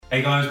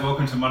Hey guys,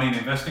 welcome to Money and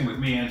Investing with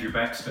me, Andrew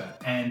Baxter.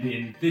 And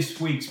in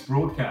this week's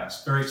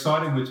broadcast, very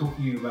exciting, we're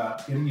talking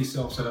about getting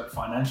yourself set up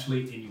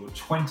financially in your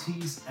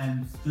 20s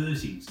and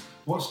 30s.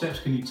 What steps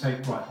can you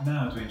take right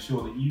now to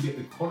ensure that you get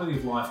the quality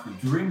of life, the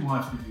dream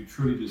life that you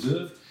truly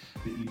deserve,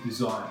 that you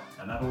desire?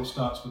 And that all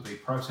starts with a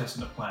process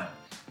and a plan.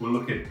 We'll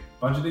look at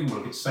budgeting, we'll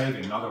look at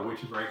saving, another of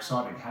which is very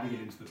exciting, how to get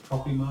into the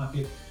property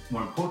market.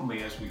 More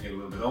importantly, as we get a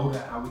little bit older,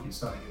 how we can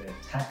start to get our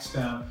tax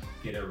down,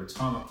 get our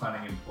retirement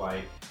planning in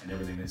play, and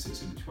everything that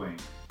sits in between.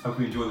 Hope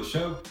you enjoy the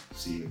show.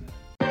 See you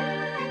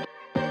then.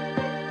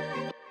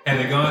 Hey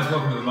there guys,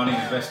 welcome to the Money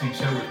and Investing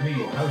Show with me,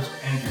 your host,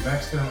 Andrew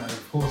Baxter, and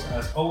of course,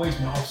 as always,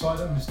 my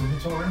offsider, Mr.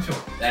 Mitchell Renshaw.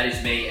 That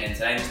is me, and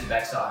today, Mr.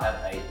 Baxter, I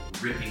have a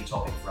ripping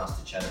topic for us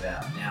to chat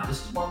about. Now,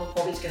 this is one that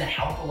probably is going to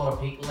help a lot of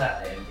people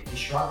out there. If you're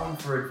struggling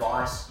for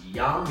advice,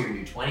 young, you're in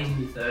your 20s and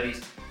your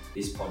 30s,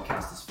 this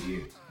podcast is for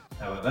you.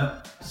 How about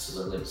that?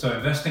 Absolutely. So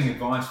investing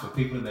advice for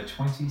people in their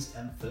 20s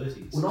and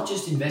 30s. Well, not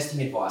just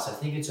investing advice, I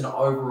think it's an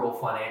overall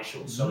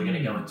financial. So we're going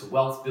to go into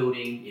wealth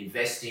building,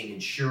 investing,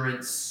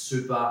 insurance,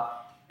 super,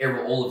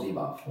 all of the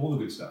above. All the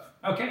good stuff.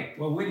 Okay,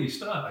 well, where do you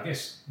start? I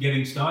guess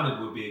getting started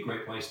would be a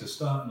great place to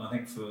start. And I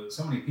think for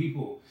so many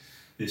people,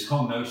 this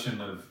whole notion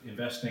of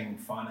investing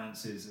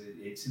finances,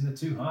 it's in the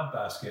too hard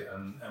basket.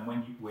 And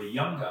when we're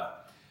younger,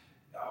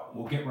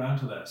 we'll get around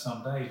to that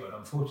someday, but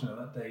unfortunately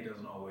that day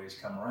doesn't always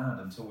come around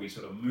until we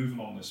sort of move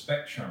along the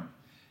spectrum.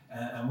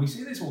 And we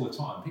see this all the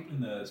time. People in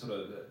the sort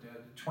of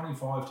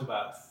 25 to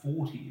about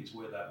 40 is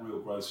where that real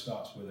growth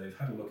starts, where they've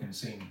had a look and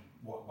seen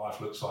what life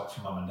looks like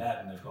for mum and dad,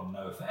 and they've gone,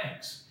 no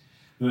thanks.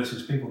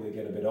 Versus people that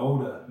get a bit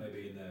older,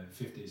 maybe in their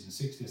 50s and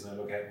 60s, and they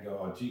look at it and go,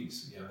 oh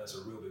geez, that's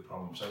a real big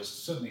problem. So it's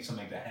certainly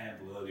something to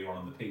handle early on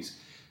in the piece.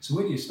 So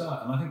where do you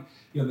start? And I think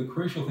the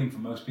crucial thing for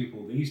most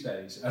people these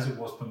days, as it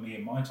was for me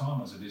in my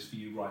time, as it is for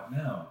you right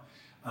now,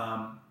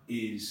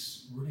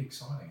 is really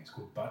exciting. It's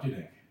called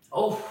budgeting.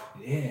 Oh,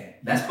 yeah.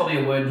 That's probably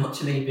a word not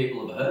too many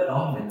people have heard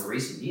of in the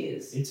recent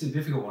years. It's a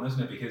difficult one,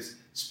 isn't it? Because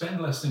spend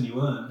less than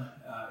you earn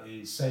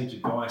is sage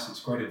advice, it's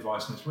great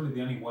advice, and it's really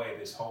the only way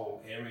this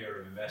whole area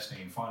of investing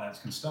in finance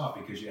can start,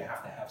 because you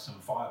have to have some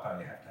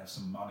firepower, you have to have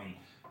some money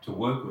to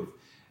work with.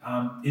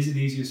 Is it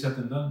easier said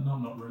than done? No,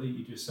 not really.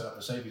 You just set up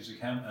a savings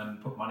account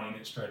and put money in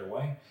it straight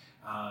away.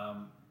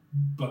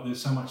 But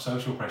there's so much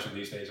social pressure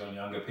these days on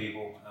younger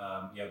people.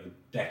 The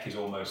deck is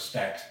almost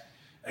stacked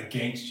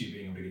against you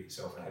being able to get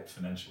yourself ahead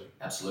financially.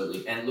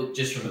 Absolutely. And look,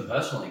 just from a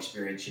personal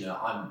experience,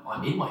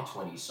 I'm in my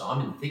 20s, so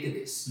I'm in the thick of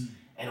this.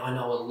 And I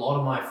know a lot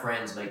of my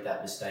friends make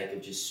that mistake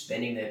of just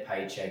spending their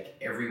paycheck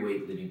every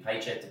week, living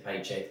paycheck to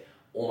paycheck,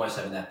 almost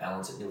having that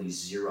balance at nearly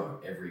zero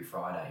every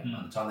Friday.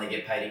 By the time they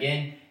get paid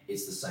again,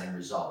 it's the same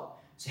result.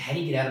 So how do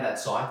you get out of that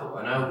cycle?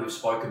 I know we've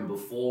spoken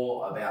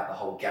before about the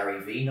whole Gary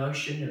Vee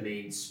notion. I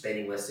mean,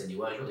 spending less than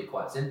you earn is really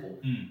quite simple.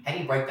 How do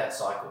you break that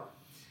cycle?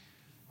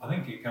 I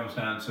think it comes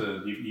down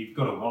to you've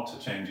got to want to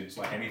change it. It's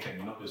like anything.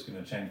 You're not just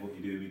going to change what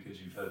you do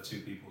because you've heard two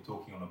people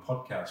talking on a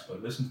podcast,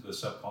 but listen to the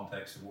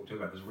subcontext of what we're talking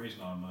about. There's a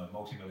reason I'm a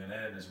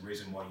multimillionaire, and there's a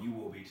reason why you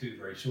will be too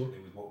very shortly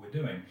with what we're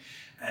doing.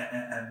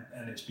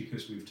 And it's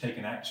because we've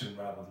taken action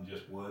rather than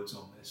just words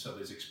on this. So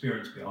there's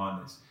experience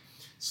behind this.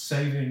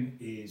 Saving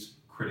is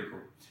critical.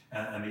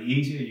 And the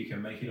easier you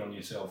can make it on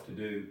yourself to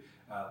do,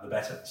 the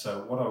better.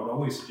 So what I would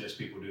always suggest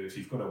people do, if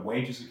you've got a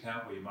wages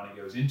account where your money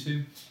goes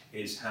into,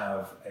 is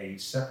have a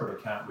separate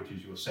account, which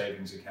is your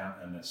savings account,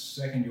 and the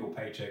second your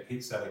paycheck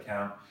hits that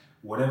account,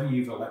 whatever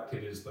you've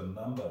elected is the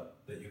number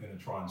that you're going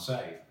to try and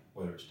save,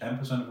 whether it's 10%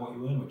 of what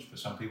you earn, which for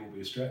some people will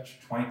be a stretch,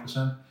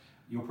 20%,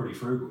 you're pretty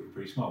frugal, you're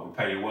pretty smart. We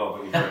pay you well,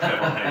 but you're very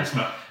clever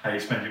on how you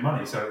spend your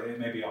money, so it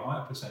may be a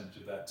higher percentage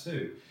of that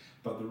too.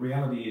 But the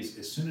reality is,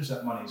 as soon as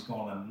that money's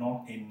gone and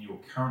not in your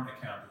current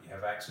account that you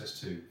have access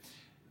to,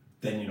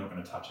 then you're not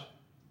going to touch it.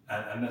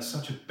 And that's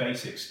such a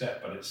basic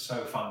step, but it's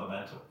so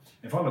fundamental.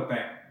 If I look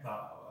back,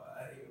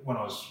 when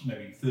I was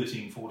maybe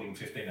 13, 14,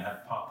 15, I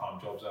had part-time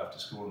jobs after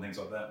school and things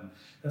like that, and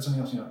that's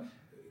something else,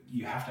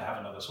 you have to have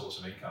another source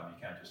of income.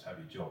 You can't just have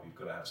your job. You've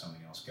got to have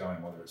something else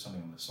going, whether it's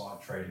something on the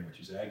side, trading, which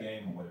is our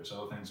game, or whether it's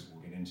other things that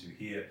we'll get into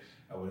here,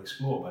 we'll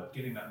explore, but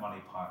getting that money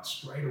parked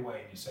straight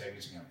away in your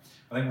savings account.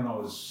 I think when I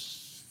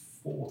was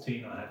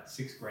 14, I had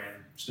 $6,000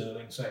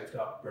 sterling saved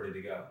up, ready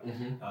to go,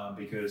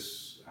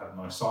 because I had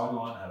my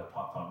sideline, I had a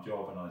part-time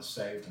job, and I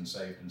saved and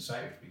saved and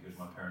saved because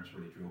my parents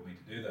really drilled me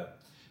to do that.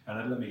 And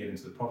it let me get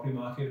into the property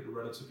market at a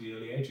relatively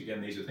early age. Again,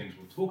 these are things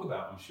we'll talk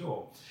about, I'm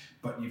sure,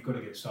 but you've got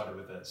to get started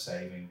with that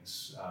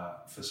savings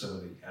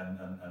facility,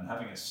 and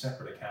having a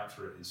separate account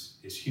for it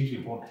is hugely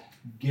important.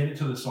 Get it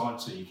to the side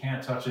so you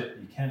can't touch it,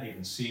 you can't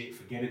even see it,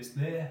 forget it's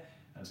there,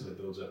 until it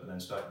builds up, and then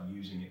start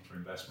using it for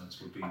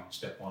investments would be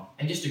step one.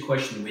 And just a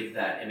question with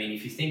that, I mean,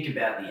 if you think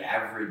about the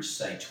average,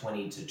 say,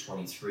 20 to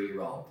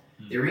 23-year-old,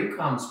 their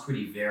income's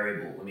pretty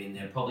variable. I mean,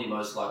 they're probably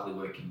most likely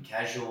working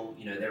casual.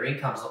 Their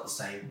income's not the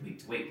same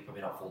week to week,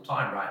 probably not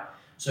full-time, right?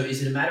 So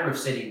is it a matter of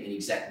setting an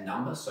exact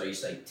number? So you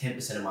say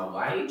 10% of my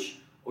wage,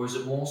 or is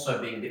it more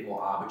so being a bit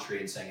more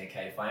arbitrary and saying,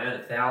 okay, if I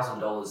earn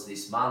 $1,000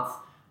 this month,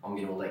 I'm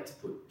going to elect to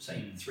put,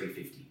 say,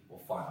 $350 or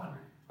 $500?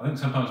 I think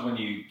sometimes when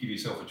you give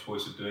yourself a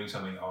choice of doing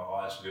something,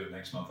 I have to do it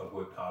next month. I've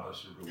worked hard. I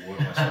should reward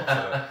myself.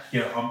 So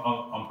yeah,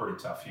 I'm pretty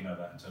tough. You know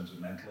that in terms of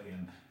mentally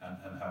and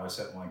how I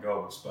set my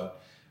goals.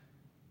 But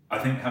I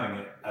think having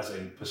it as a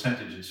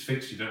percentage is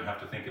fixed. You don't have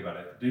to think about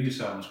it. Do your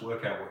sums,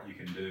 work out what you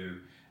can do,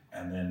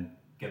 and then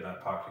get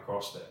that parked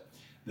across there.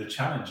 The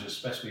challenge,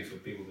 especially for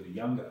people that are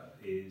younger,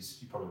 is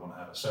you probably want to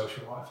have a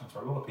social life. And for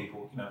a lot of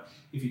people,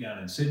 if you're down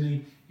in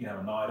Sydney, you have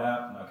a night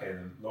out, and okay,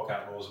 the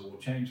lockout laws have all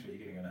changed, but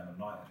you're going to have a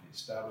night at the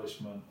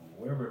establishment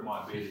or wherever it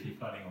might be that you're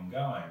planning on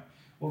going.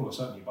 All of a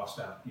sudden, you bust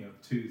out,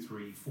 $200,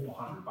 $300,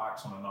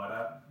 $400 on a night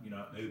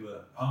out,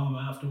 Uber home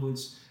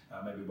afterwards,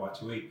 maybe a bite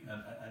to eat,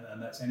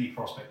 and that's any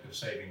prospect of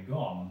saving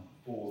gone,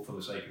 all for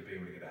the sake of being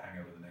able to get a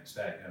hangover the next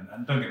day.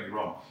 And don't get me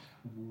wrong,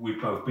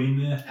 we've both been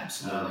there.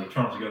 Absolutely.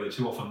 Trying not to go there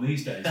too often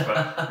these days,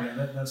 but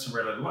that's the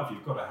reality of life.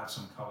 You've got to have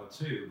some colour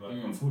too, but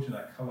unfortunately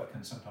that colour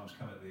can sometimes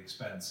come at the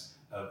expense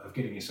of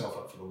getting yourself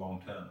up for the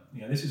long term.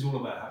 This is all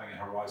about having a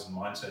horizon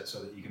mindset so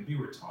that you can be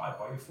retired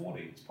by your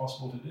 40. It's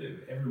possible to do.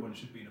 Everyone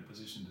should be in a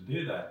position to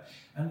do that,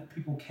 and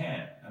people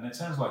can. And it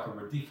sounds like a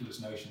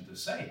ridiculous notion to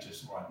say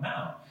just right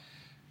now,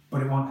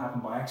 but it won't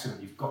happen by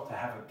accident. You've got to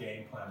have a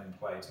game plan in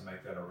play to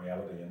make that a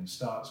reality, and it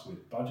starts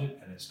with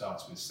budget and it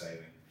starts with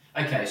saving.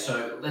 Okay,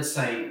 so let's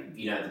say,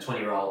 the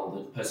 20-year-old,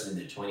 the person in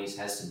their 20s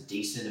has some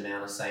decent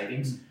amount of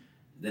savings.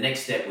 The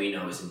next step we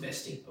know is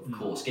investing, of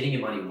course. Getting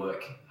your money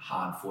work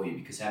hard for you,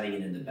 because having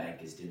it in the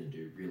bank is going to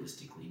do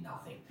realistically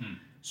nothing.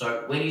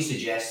 So when you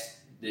suggest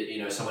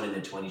that, someone in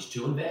their 20s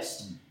to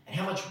invest, and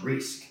how much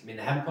risk? I mean,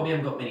 they probably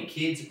haven't got many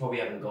kids, they probably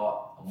haven't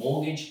got a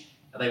mortgage.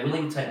 Are they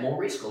willing to take more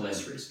risk or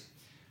less risk?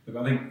 Look,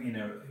 I think,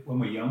 when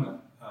we're younger,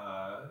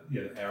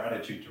 our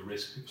attitude to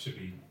risk should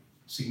be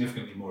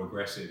significantly more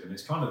aggressive, and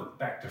it's kind of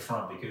back to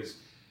front, because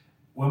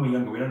when we're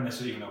younger, we don't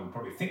necessarily even know, we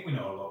probably think we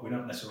know a lot, we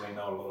don't necessarily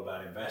know a lot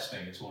about investing,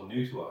 it's all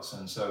new to us,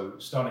 and so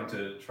starting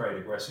to trade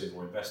aggressive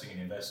or investing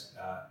in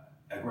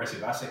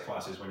aggressive asset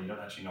classes when you don't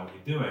actually know what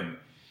you're doing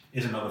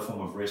is another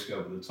form of risk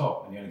over the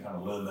top, and you only kind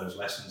of learn those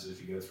lessons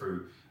if you go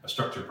through a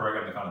structured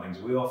program, the kind of things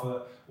we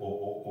offer,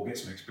 or get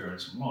some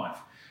experience from life.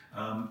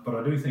 But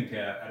I do think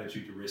our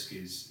attitude to risk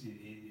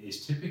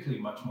is typically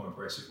much more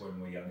aggressive when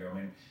we're younger. I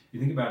mean, you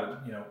think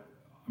about it,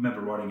 I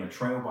remember riding a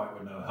trail bike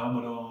with no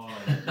helmet on,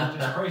 and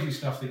just crazy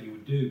stuff that you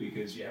would do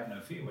because you have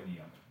no fear when you're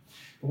younger.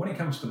 But when it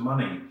comes to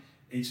money,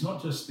 it's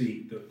not just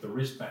the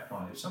risk factor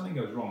on it. If something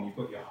goes wrong, you've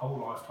got your whole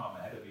lifetime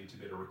ahead of you to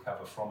be able to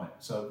recover from it.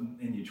 So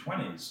in your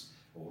 20s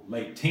or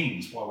late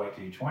teens, why wait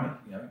till you're 20?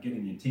 Get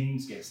in your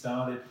teens, get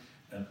started,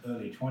 and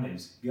early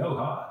 20s, go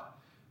hard.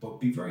 But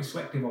be very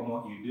selective on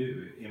what you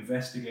do.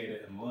 Investigate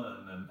it and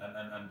learn.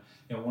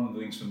 And one of the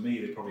things for me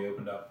that probably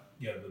opened up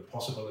the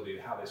possibility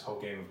of how this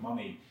whole game of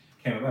money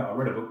came about. I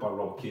read a book by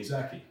Robert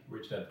Kiyosaki,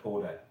 Rich Dad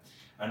Poor Dad,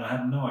 and I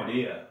had no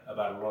idea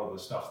about a lot of the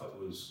stuff that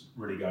was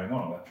really going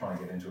on, about trying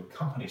to get into a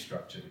company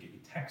structure to get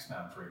your tax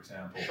down, for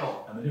example,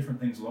 and the different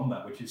things along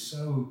that, which is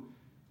so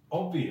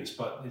obvious,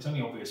 but it's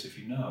only obvious if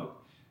you know.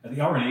 And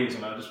the irony is,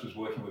 and I just was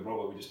working with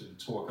Robert, we just did a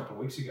tour a couple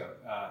of weeks ago,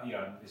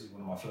 this is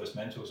one of my first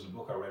mentors in a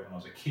book I read when I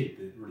was a kid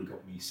that really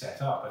got me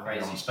set up,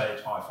 and on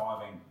stage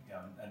high-fiving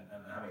and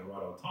having a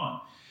right old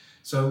time.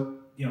 So,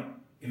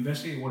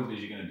 investigate what it is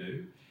you're going to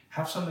do.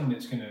 Have something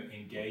that's going to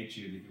engage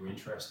you that you're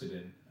interested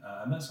in,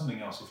 and that's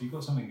something else. If you've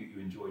got something that you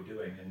enjoy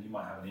doing, and you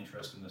might have an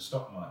interest in the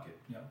stock market,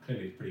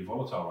 clearly it's pretty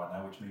volatile right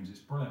now, which means it's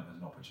brilliant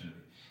as an opportunity.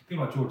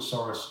 People like George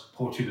Soros,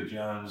 Paul Tudor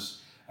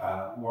Jones,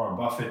 Warren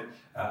Buffett,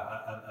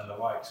 and the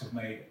likes have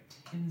made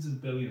tens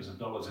of billions of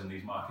dollars in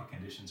these market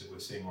conditions that we're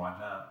seeing right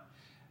now,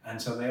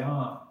 and so they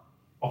are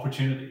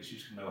opportunities. You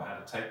just know how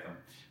to take them.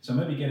 So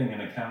maybe getting an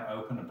account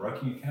open, a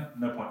broking account.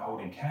 No point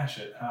holding cash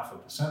at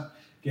 0.5%.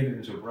 Get it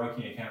into a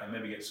broking account and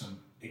maybe get some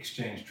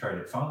exchange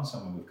traded funds,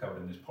 something we've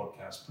covered in this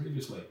podcast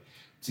previously,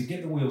 to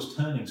get the wheels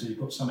turning so you've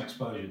got some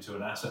exposure to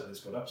an asset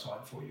that's got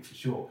upside for you, for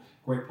sure.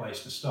 Great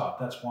place to start.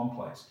 That's one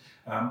place.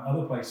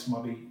 Other places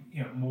might be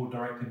more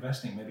direct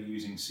investing, maybe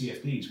using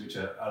CFDs, which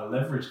are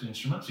leveraged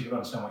instruments. You've got to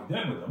understand what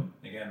you're doing with them.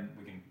 Again,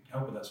 we can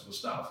help with that sort of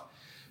stuff.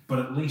 But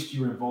at least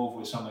you're involved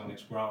with something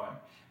that's growing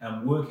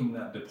and working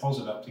that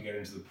deposit up to get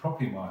into the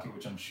property market,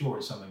 which I'm sure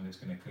is something that's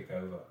going to click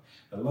over.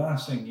 The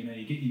last thing,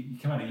 you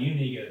come out of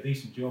uni, you get a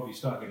decent job, you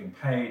start getting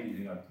paid,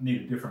 you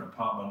need a different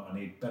apartment, I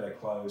need better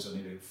clothes, I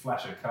need to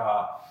flash a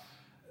car.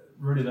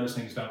 Really, those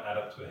things don't add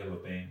up to a hill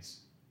of beans.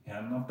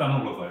 And I've done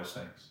all of those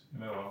things.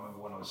 I remember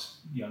when I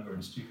was younger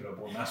and stupid, I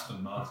bought an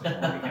Aston Martin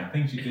on the weekend.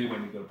 Things you do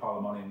when you've got a pile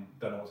of money and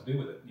don't know what to do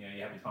with it. You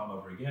have your time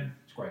over again.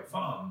 It's great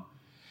fun,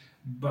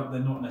 but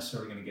they're not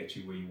necessarily going to get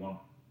you where you want.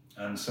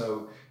 And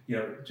so,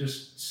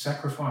 just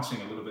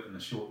sacrificing a little bit in the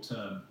short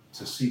term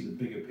to see the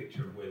bigger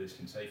picture of where this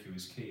can take you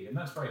is key. And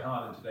that's very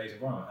hard in today's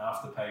environment.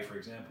 Afterpay, for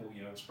example,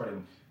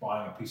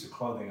 buying a piece of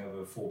clothing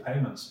over 4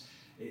 payments,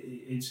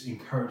 it's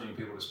encouraging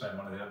people to spend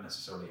money they don't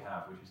necessarily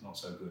have, which is not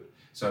so good.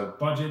 So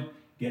budget,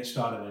 get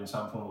started in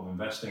some form of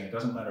investing. It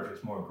doesn't matter if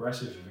it's more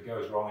aggressive. If it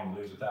goes wrong and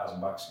you lose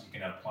 $1,000, you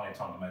can have plenty of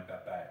time to make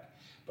that back.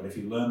 But if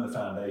you learn the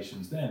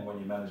foundations then, when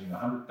you're managing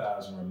 $100,000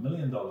 or $1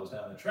 million down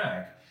the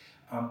track,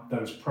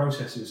 those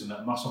processes and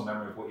that muscle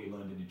memory of what you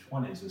learned in your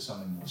 20s is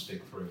something that will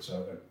stick through.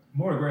 So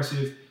more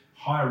aggressive,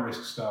 higher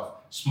risk stuff,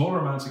 smaller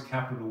amounts of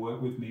capital to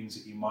work with means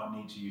that you might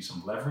need to use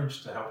some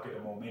leverage to help get a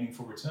more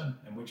meaningful return,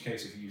 in which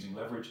case if you're using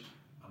leverage,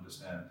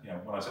 understand,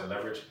 when I say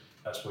leverage,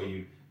 that's where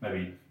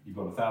maybe you've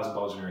got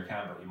 $1,000 in your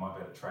account, but you might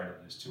be able to trade it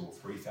as $2,000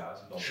 or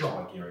 $3,000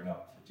 by gearing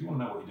up. Do you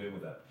want to know what you're doing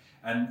with that?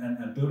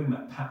 And building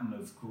that pattern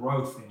of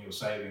growth in your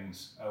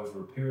savings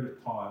over a period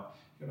of time,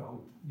 you've got a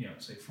whole,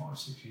 say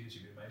 5-6 years,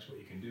 you'd be amazed what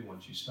you can do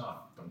once you start.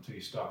 But until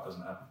you start, it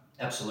doesn't happen.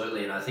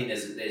 Absolutely, and I think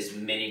there's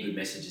many good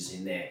messages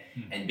in there.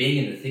 And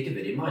being in the thick of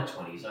it in my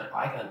 20s,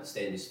 I can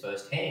understand this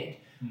firsthand.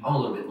 I'm a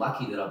little bit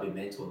lucky that I've been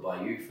mentored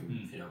by you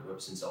from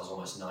since I was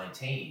almost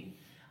 19.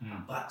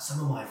 But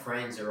some of my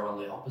friends are on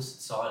the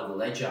opposite side of the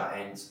ledger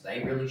and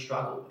they really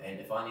struggle. And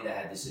if only they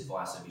had this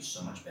advice, they'd be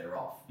so much better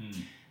off.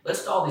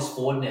 Let's dial this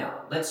forward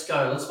now. Let's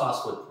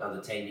fast forward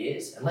another 10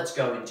 years and let's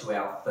go into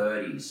our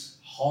 30s.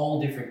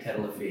 Whole different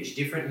kettle of fish,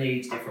 different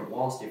needs, different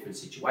wants, different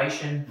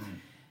situation.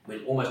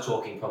 We're almost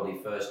talking probably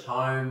first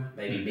home,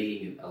 maybe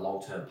meeting a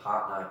long-term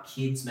partner,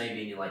 kids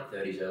maybe in your late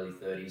 30s, early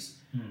 30s.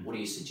 What do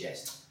you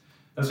suggest?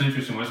 That's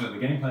interesting, wasn't it?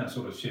 The game plan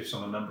sort of shifts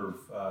on a number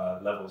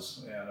of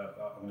levels.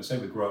 I'm going to say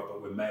we grow up,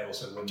 but we're male,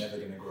 so we're never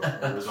going to grow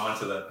up. We're resigned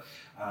to that.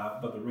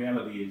 But the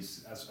reality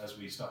is, as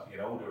we start to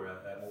get older,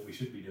 what we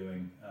should be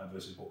doing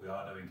versus what we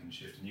are doing can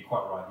shift. And you're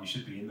quite right. You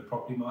should be in the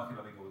property market.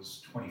 I think I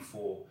was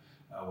 24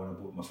 when I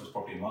bought my first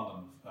property in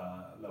London.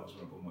 That was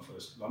when I bought my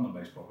first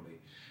London-based property.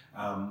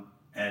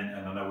 And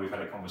I know we've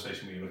had a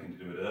conversation where you're looking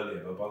to do it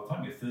earlier, but by the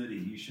time you're 30,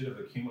 you should have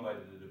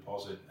accumulated a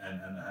deposit and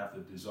have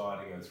the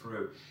desire to go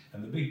through.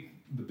 And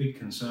the big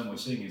concern we're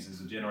seeing is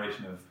there's a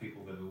generation of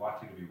people that are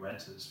likely to be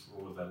renters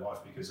for all of their life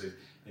because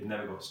they've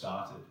never got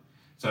started.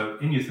 So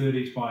in your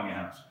 30s, buying a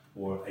house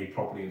or a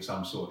property of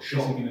some sort. Sure.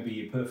 Is it going to be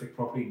your perfect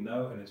property?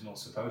 No, and it's not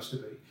supposed to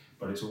be.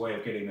 But it's a way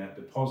of getting that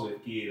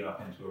deposit geared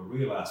up into a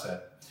real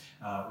asset,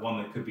 one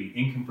that could be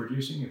income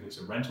producing if it's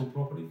a rental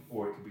property,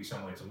 or it could be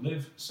somewhere to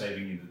live,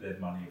 saving you the dead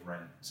money of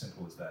rent.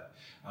 Simple as that.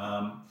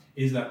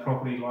 Is that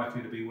property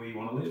likely to be where you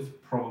want to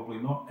live? Probably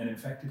not. And in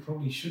fact, it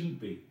probably shouldn't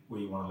be where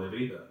you want to live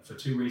either, for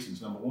two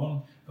reasons. Number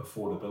one,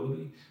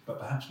 affordability, but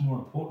perhaps more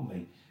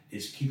importantly,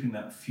 is keeping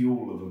that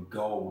fuel of a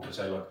goal to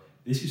say, look,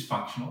 this is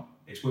functional.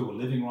 It's where we're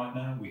living right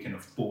now. We can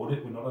afford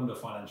it. We're not under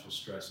financial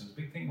stress. And the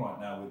big thing right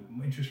now,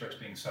 with interest rates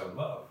being so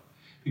low,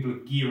 people are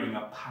gearing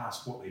up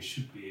past what they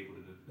should be able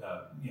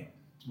to,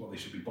 what they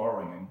should be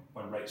borrowing. And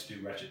when rates do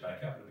ratchet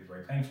back up, it'll be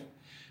very painful.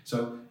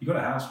 So you've got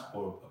a house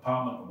or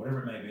apartment or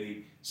whatever it may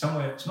be,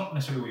 somewhere, it's not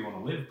necessarily where you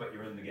want to live, but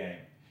you're in the game.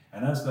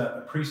 And as that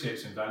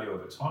appreciates in value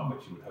over time,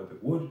 which you would hope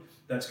it would,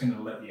 that's going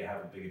to let you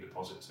have a bigger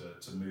deposit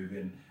to move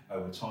in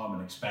over time,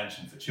 and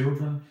expansion for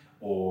children,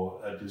 or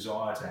a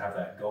desire to have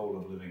that goal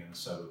of living in the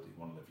suburb that you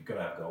want to live. You've got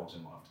to have goals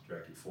in life to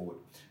drag you forward.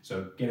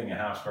 So getting a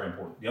house, very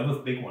important. The other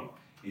big one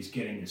is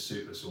getting your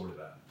super sorted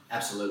out.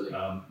 Absolutely.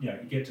 You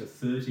get to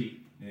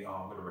 30, I'm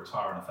going to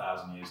retire in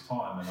 1,000 years'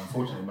 time, and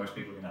unfortunately most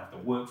people are going to have to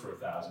work for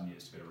 1,000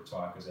 years to be able to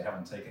retire because they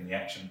haven't taken the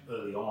action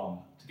early on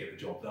to get the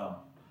job done.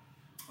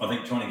 I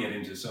think trying to get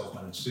into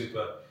self-managed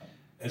super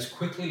as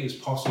quickly as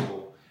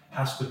possible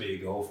has to be a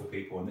goal for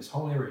people. And this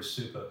whole area of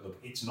super, look,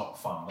 it's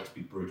not fun. Let's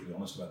be brutally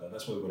honest about that.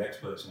 That's why we've got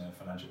experts in our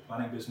financial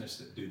planning business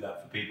that do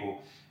that for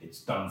people. It's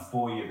done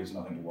for you. There's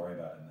nothing to worry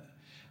about in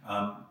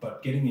there.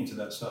 But getting into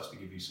that starts to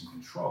give you some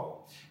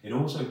control. It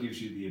also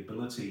gives you the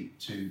ability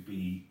to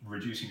be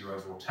reducing your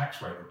overall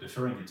tax rate or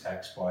deferring your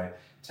tax by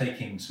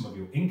taking some of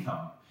your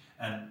income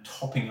and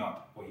topping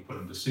up what you put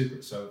into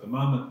super. So at the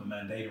moment, the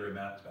mandatory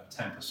amount is about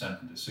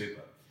 10% into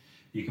super.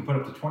 You can put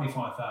up to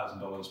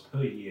 $25,000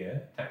 per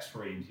year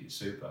tax-free into your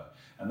super,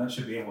 and that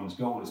should be everyone's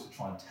goal, is to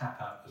try and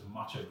tap out as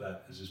much of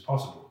that as is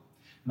possible.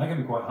 And that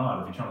can be quite hard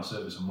if you're trying to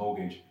service a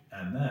mortgage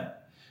and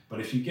that. But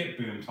if you get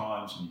boom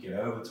times and you get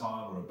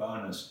overtime or a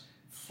bonus,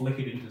 flick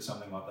it into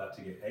something like that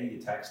to get A,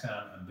 your tax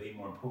down, and B,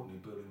 more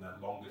importantly, building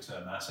that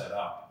longer-term asset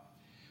up.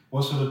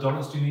 What sort of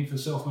dollars do you need for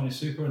self-managed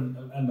super?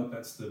 And look,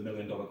 that's the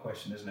million-dollar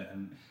question, isn't it?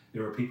 And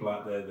there are people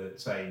out there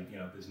that say,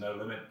 there's no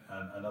limit,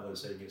 and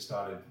others say get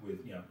started with,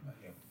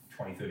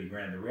 20, 30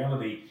 grand. The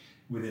reality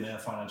within our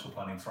financial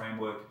planning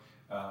framework,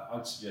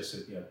 I'd suggest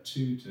that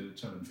 2 to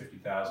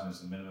 250,000 is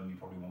the minimum you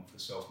probably want for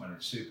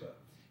self-managed super.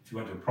 If you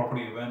went to a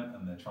property event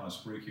and they're trying to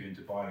spruik you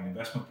into buying an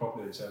investment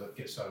property, they'd say, look,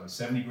 get started with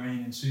 70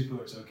 grand in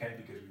super, it's okay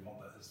because we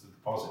want that as the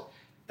deposit.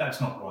 That's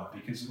not right,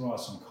 because there are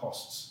some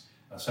costs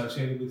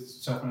associated with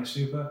self-managed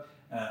super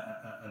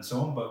and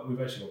so on, but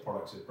we've actually got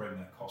products that bring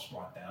that cost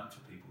right down for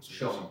people, so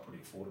it's actually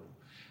pretty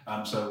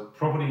affordable. So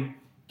property,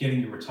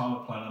 getting your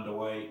retirement plan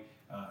underway.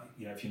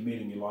 If you're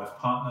meeting your life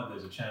partner,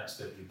 there's a chance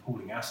that you're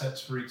pooling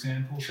assets, for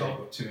example. So you've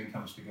got two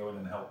incomes to go in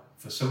and help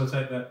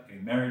facilitate that,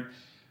 getting married.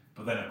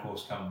 But then, of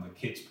course, come the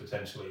kids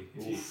potentially.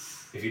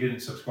 If you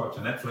didn't subscribe to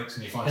Netflix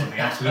and you find something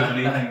else to do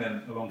in the evening,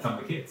 then along come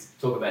the kids.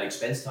 Talk about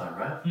expense time,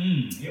 right?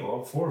 Yeah,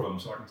 well, 4 of them,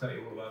 so I can tell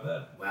you all about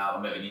that. Wow,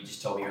 I mean, you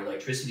just told me your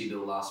electricity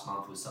bill last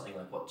month was something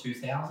like, what,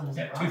 2,000? Is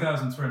that right?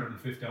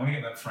 2,350. I want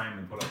to get that framed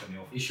and put up in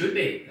the office. You should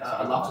be.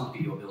 I'd love to look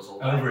at your bills all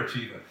day.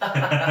 Overachiever.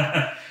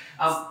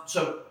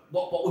 So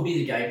what would be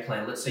the game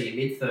plan? Let's say you're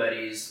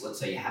mid-30s, let's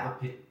say you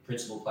have a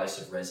principal place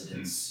of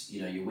residence,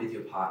 you know, you're with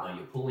your partner,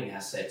 you're pulling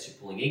assets, you're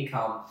pulling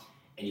income,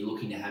 and you're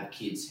looking to have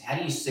kids. How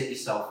do you set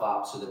yourself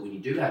up so that when you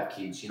do have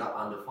kids, you're not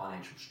under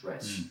financial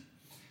stress?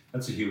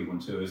 That's a huge one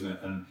too, isn't it?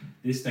 And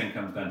this then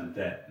comes down to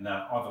debt.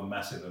 Now, I have a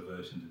massive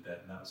aversion to debt,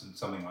 and that was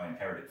something I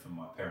inherited from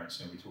my parents.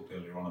 You know, we talked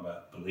earlier on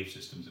about belief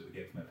systems that we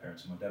get from our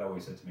parents, and my dad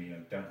always said to me, you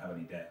know, don't have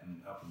any debt.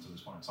 And up until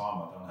this point in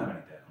time, I don't have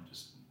any debt. I'm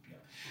just, you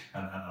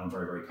know, and I'm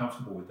very, very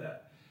comfortable with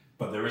that.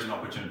 But there is an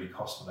opportunity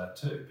cost to that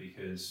too,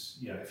 because,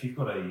 you know, if you've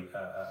got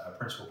a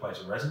principal place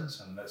of residence,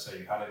 and let's say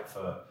you've had it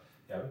for,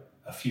 you know,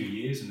 a few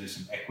years, and there's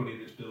some equity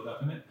that's built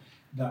up in it,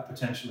 that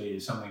potentially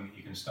is something that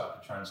you can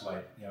start to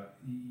translate. You know,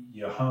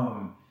 your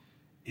home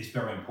is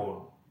very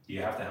important.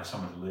 You have to have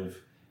somewhere to live,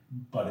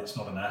 but it's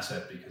not an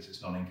asset because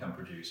it's not income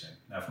producing.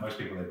 Now, for most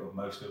people, they've got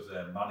most of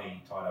their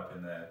money tied up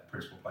in their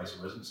principal place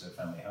of residence, their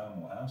family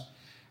home or house.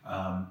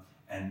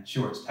 And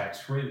sure, it's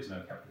tax-free, there's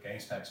no capital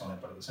gains tax on it,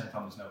 but at the same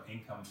time, there's no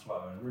income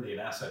flow. And really, an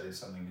asset is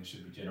something that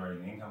should be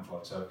generating income flow.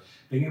 So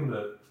being able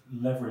to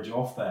leverage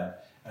off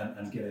that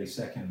and get a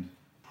second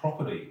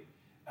property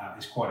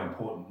is quite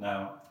important.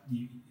 Now,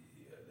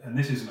 and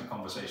this isn't a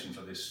conversation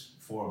for this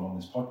forum on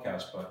this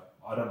podcast, but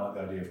I don't like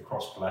the idea of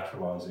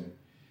cross-collateralizing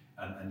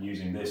and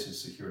using this as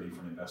security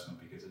for an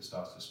investment because it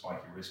starts to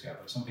spike your risk out.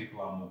 But some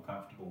people are more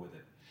comfortable with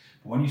it.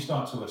 But when you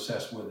start to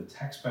assess where the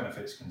tax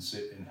benefits can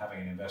sit in having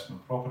an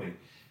investment property,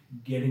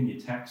 getting your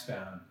tax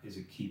down is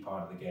a key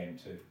part of the game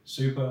too.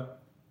 Super,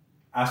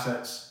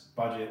 assets,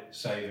 budget,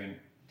 saving,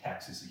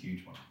 tax is a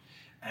huge one.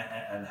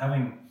 And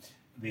having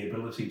the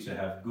ability to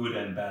have good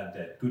and bad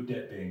debt, good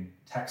debt being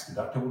tax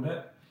deductible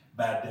debt,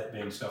 bad debt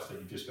being stuff that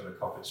you've just got to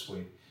cop it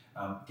sweet.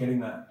 Getting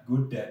that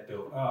good debt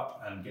built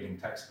up and getting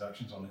tax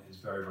deductions on it is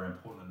very, very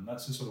important. And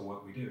that's the sort of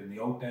work we do. In the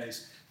old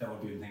days, that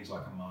would be in things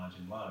like a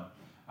margin loan.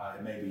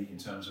 It may be in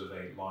terms of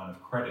a line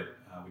of credit,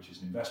 which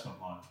is an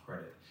investment line of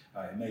credit.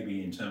 It may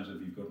be in terms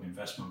of you've got an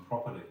investment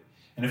property.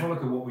 And if I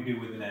look at what we do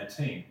within our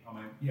team, I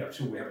mean, yeah,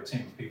 sure, we have a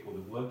team of people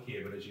that work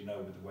here, but as you know,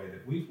 with the way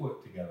that we've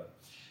worked together,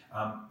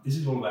 this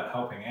is all about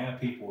helping our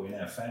people in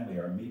our family,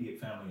 our immediate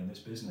family in this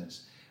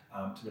business,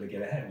 to be able to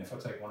get ahead. And if I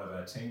take one of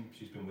our team,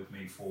 she's been with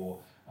me for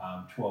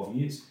 12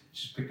 years.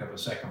 She's picked up a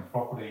second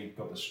property,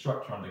 got the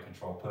structure under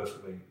control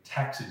perfectly,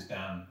 taxes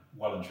down,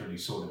 well and truly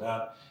sorted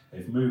out.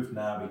 They've moved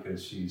now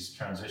because she's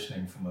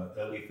transitioning from her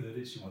early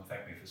 30s, she won't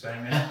thank me for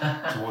saying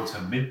this, towards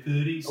her mid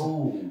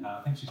 30s.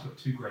 I think she's got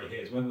 2 grey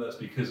hairs. Whether that's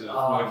because of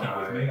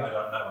working with me, I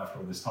don't know after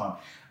all this time.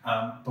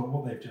 But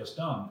what they've just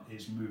done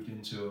is moved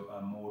into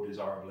a more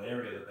desirable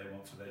area that they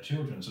want for their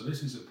children. So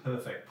this is a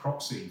perfect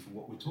proxy for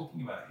what we're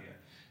talking about here.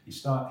 You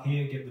start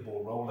here, get the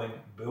ball rolling,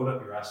 build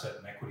up your asset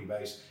and equity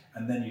base,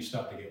 and then you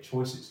start to get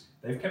choices.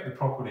 They've kept the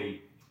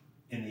property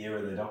in the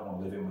area they don't want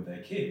to live in with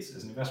their kids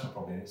as an investment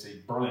property, and it's a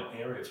brilliant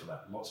area for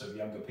that. Lots of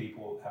younger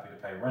people happy to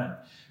pay rent,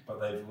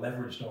 but they've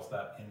leveraged off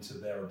that into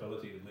their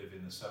ability to live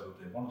in the suburb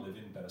they want to live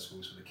in, better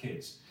schools for the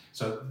kids.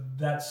 So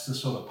that's the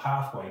sort of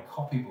pathway,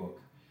 copybook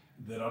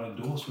that I'd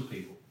endorse for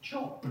people.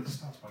 Sure, but it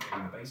starts by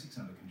getting the basics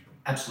under control.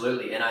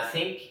 Absolutely, and I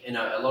think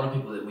a lot of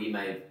people that we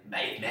may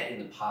have met in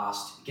the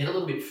past get a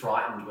little bit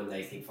frightened when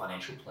they think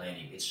financial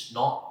planning. It's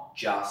not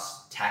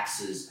just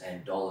taxes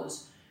and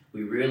dollars.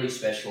 We really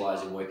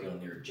specialise in working on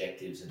their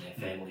objectives and their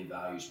family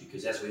values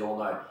because, as we all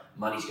know,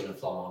 money's going to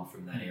flow on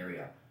from that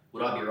area.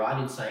 Would I be right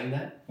in saying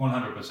that?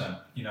 100%.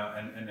 You know,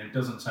 and it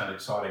doesn't sound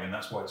exciting, and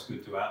that's why it's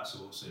good to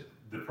outsource it.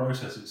 The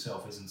process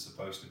itself isn't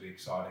supposed to be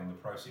exciting. The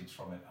proceeds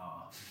from it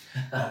are.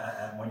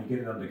 And when you get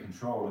it under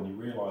control and you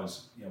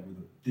realise, you know, with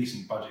a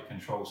decent budget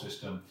control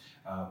system,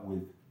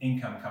 with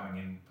income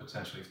coming in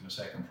potentially from a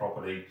second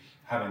property,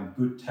 having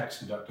good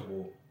tax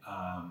deductible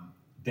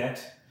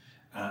debt,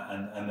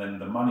 and then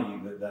the money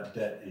that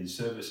debt is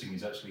servicing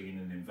is actually in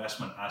an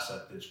investment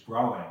asset that's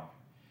growing,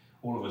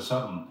 all of a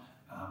sudden,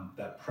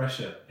 that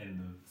pressure in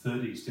the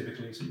 30s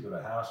typically, so you've got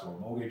a house or a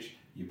mortgage,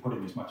 you put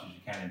in as much as you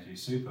can into your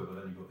super, but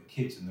then you've got the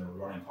kids and there are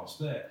running costs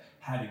there.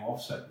 How do you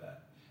offset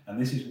that? And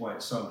this is why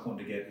it's so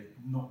important to get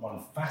not one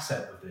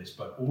facet of this,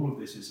 but all of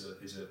this is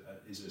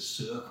a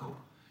circle.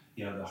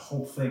 You know, the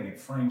whole thing, it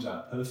frames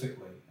out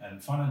perfectly.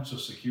 And financial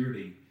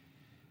security,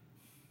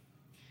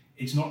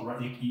 it's not right.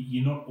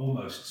 You're not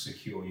almost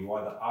secure. You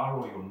either are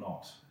or you're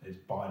not. It's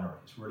binary.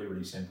 It's really,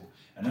 really simple.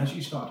 And as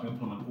you start to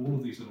implement all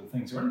of these little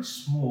things, they're only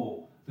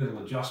small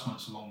little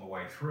adjustments along the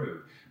way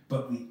through,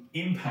 but the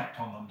impact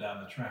on them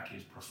down the track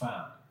is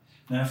profound.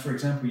 Now, for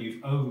example,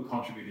 you've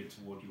over-contributed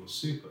toward your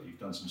super. You've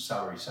done some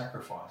salary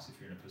sacrifice if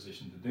you're in a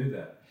position to do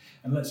that.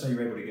 And let's say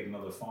you're able to get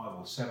another 5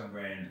 or 7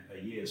 grand a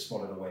year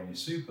slotted away in your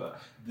super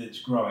that's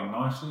growing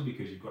nicely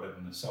because you've got it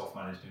in a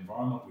self-managed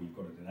environment where you've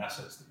got it in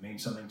assets that mean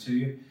something to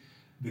you.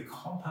 the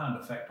compound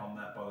effect on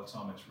that by the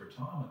time it's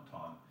retirement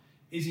time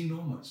is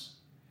enormous,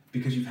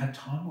 because you've had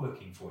time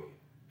working for you,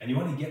 and you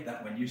only get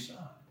that when you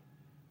start.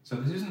 So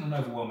this isn't an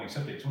overwhelming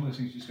subject. It's one of those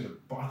things you're just going to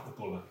bite the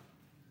bullet,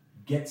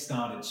 get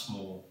started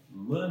small,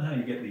 learn how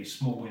you get these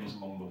small wins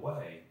along the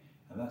way,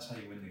 and that's how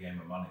you win the game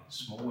of money.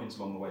 Small wins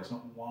along the way. It's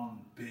not one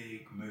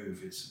big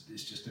move. It's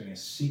just doing a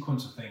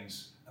sequence of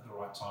things at the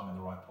right time in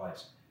the right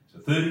place. So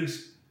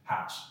 30s,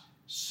 house,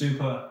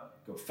 super,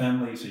 got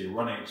family, so your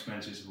running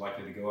expenses are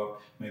likely to go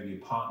up. Maybe your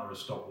partner has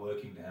stopped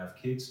working to have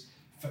kids.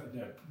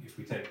 If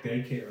we take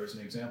daycare as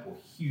an example,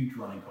 huge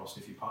running cost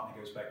if your partner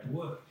goes back to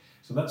work.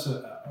 So that's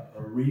a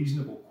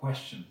reasonable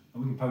question,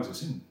 and we can pose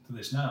this into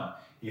this now.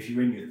 If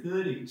you're in your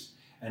 30s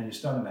and you're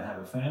starting to have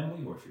a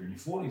family, or if you're in your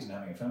 40s and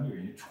having a family, or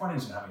in your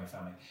 20s and having a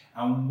family,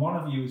 and one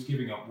of you is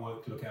giving up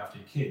work to look after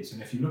your kids,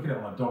 and if you look at it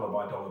on a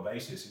dollar-by-dollar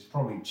basis, it's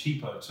probably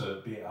cheaper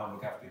to be at home,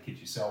 look after the kids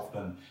yourself,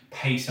 than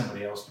pay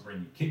somebody else to bring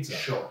your kids up.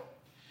 Sure.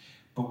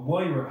 But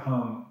while you're at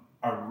home,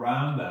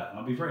 around that, and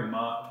I'll be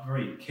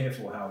very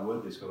careful how I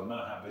word this, because I know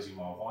how busy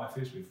my wife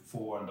is with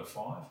 4 under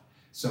 5.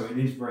 So it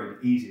is very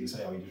easy to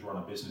say, oh, you just run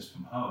a business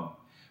from home.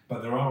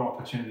 But there are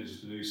opportunities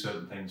to do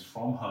certain things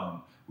from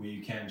home where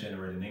you can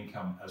generate an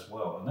income as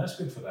well. And that's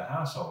good for the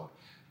household.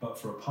 But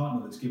for a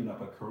partner that's given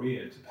up a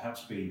career to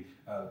perhaps be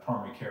the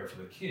primary carer for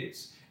the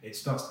kids, it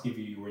starts to give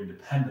you your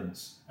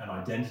independence and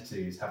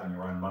identity as having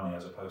your own money,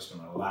 as opposed to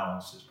an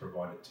allowance that's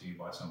provided to you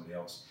by somebody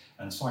else.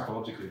 And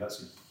psychologically,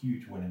 that's a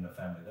huge win in the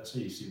family. That's how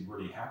you see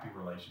really happy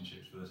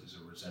relationships versus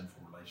a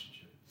resentful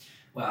relationship.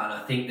 Well, and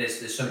I think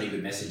there's so many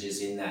good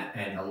messages in that,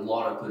 and a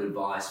lot of good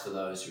advice for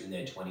those who are in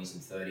their 20s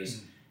and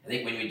 30s. I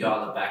think when we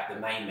dial it back, the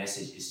main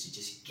message is to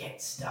just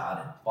get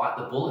started. Bite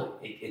the bullet.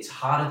 It's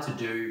harder to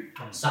do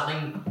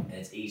something, and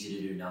it's easy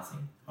to do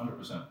nothing.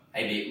 100%.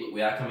 AB, look,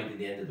 we are coming to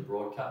the end of the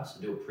broadcast.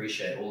 I do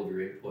appreciate all of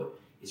your input.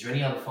 Is there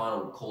any other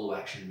final call to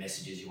action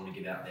messages you want to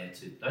give out there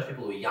to those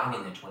people who are young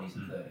in their 20s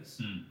and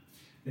 30s?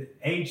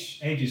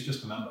 Age is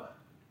just a number,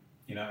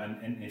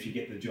 and if you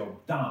get the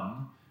job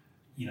done,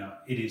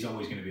 it is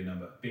always going to be a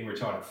number. Being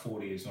retired at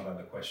 40 is not out of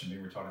the question.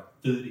 Being retired at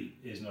 30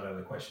 is not out of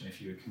the question if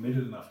you're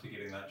committed enough to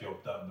getting that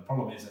job done. The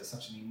problem is that's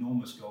such an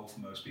enormous goal for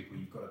most people.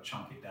 You've got to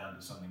chunk it down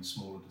to something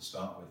smaller to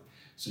start with.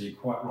 So you're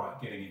quite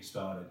right getting it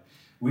started.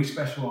 We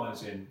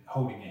specialize in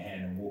holding your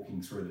hand and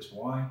walking through this.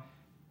 Why?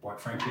 Quite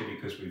frankly,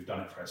 because we've done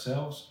it for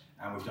ourselves,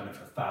 and we've done it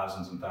for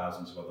thousands and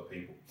thousands of other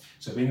people.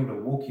 So being able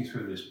to walk you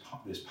through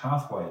this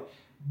pathway,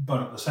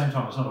 but at the same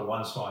time, it's not a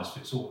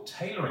one-size-fits-all,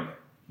 tailoring it,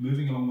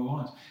 moving along the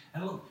lines.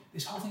 And look,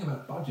 this whole thing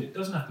about budget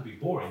doesn't have to be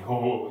boring.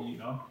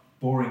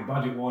 Boring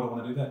budget, why do I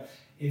want to do that?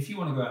 If you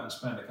want to go out and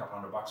spend a couple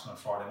 $100 on a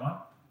Friday night,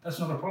 that's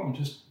not a problem.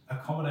 Just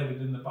accommodate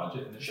it in the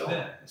budget, and it's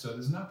there. So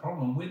there's no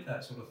problem with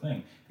that sort of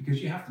thing,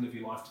 because you have to live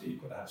your life too.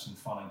 You've got to have some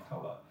fun and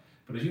colour.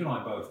 But as you and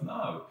I both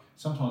know,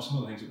 sometimes some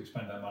of the things that we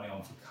spend our money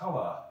on for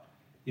colour,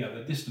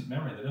 they're distant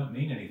memory. They don't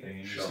mean anything,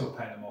 and you're still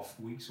paying them off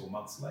weeks or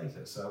months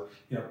later. So,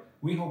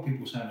 we hold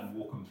people's hand and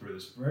walk them through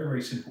this very,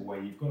 very simple way.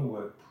 You've got to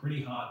work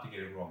pretty hard to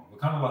get it wrong. We're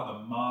kind of like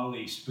the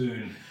Marley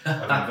Spoon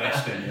of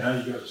investing. You've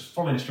got to just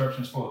follow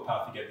instructions, follow the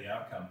path to get the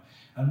outcome,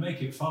 and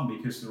make it fun,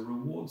 because the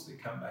rewards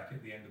that come back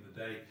at the end of the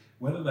day,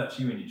 whether that's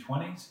you in your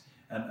 20s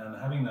and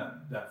having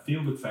that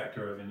feel-good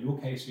factor of, in your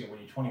case, when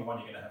you're 21,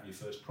 you're going to have your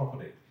first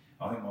property.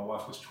 I think my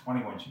wife was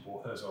 20 when she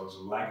bought hers. I was a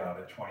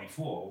laggard at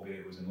 24, albeit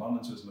it was in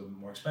London, so it's a little bit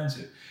more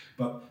expensive.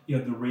 But the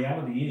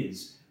reality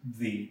is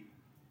the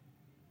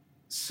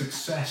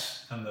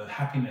success and the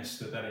happiness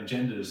that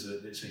engenders,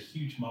 that it's a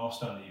huge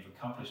milestone that you've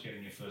accomplished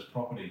getting your first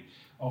property,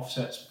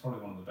 offsets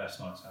probably one of the best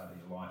nights out of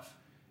your life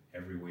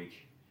every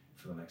week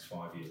for the next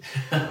 5 years.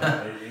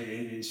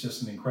 It's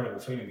just an incredible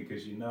feeling,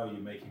 because you're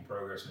making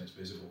progress and it's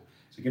visible.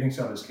 So getting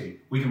started is key.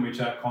 We can reach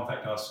out,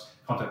 contact us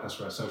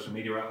through our social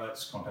media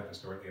outlets, contact us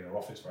directly at our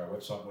office, or our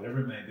website,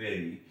 whatever it may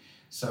be,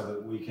 so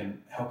that we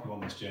can help you on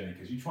this journey.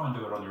 Because you try and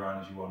do it on your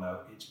own, as you well know,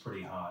 it's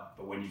pretty hard.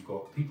 But when you've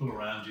got people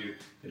around you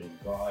that'll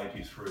guide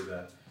you through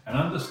that and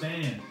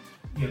understand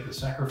the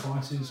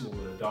sacrifices or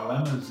the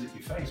dilemmas that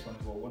you face when,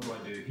 well, what do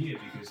I do here?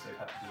 Because they've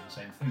had to do the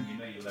same thing.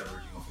 You're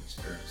leveraging off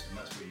experience, and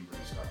that's where you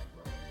really start to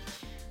grow.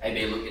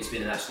 AB, look, it's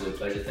been an absolute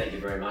pleasure. Thank you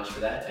very much for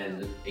that.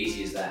 And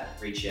easy as that,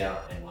 reach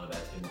out and one of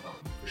our team will help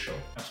you for sure.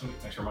 Absolutely.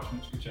 Thanks very much,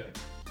 Mitch. Good chatting.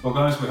 Well,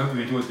 guys, we hope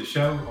you enjoyed the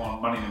show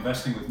on Money and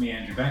Investing with me,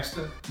 Andrew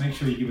Baxter. Make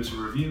sure you give us a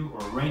review or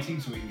a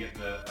rating so we can get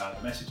the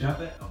message out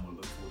there, and we'll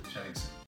look forward to chatting soon.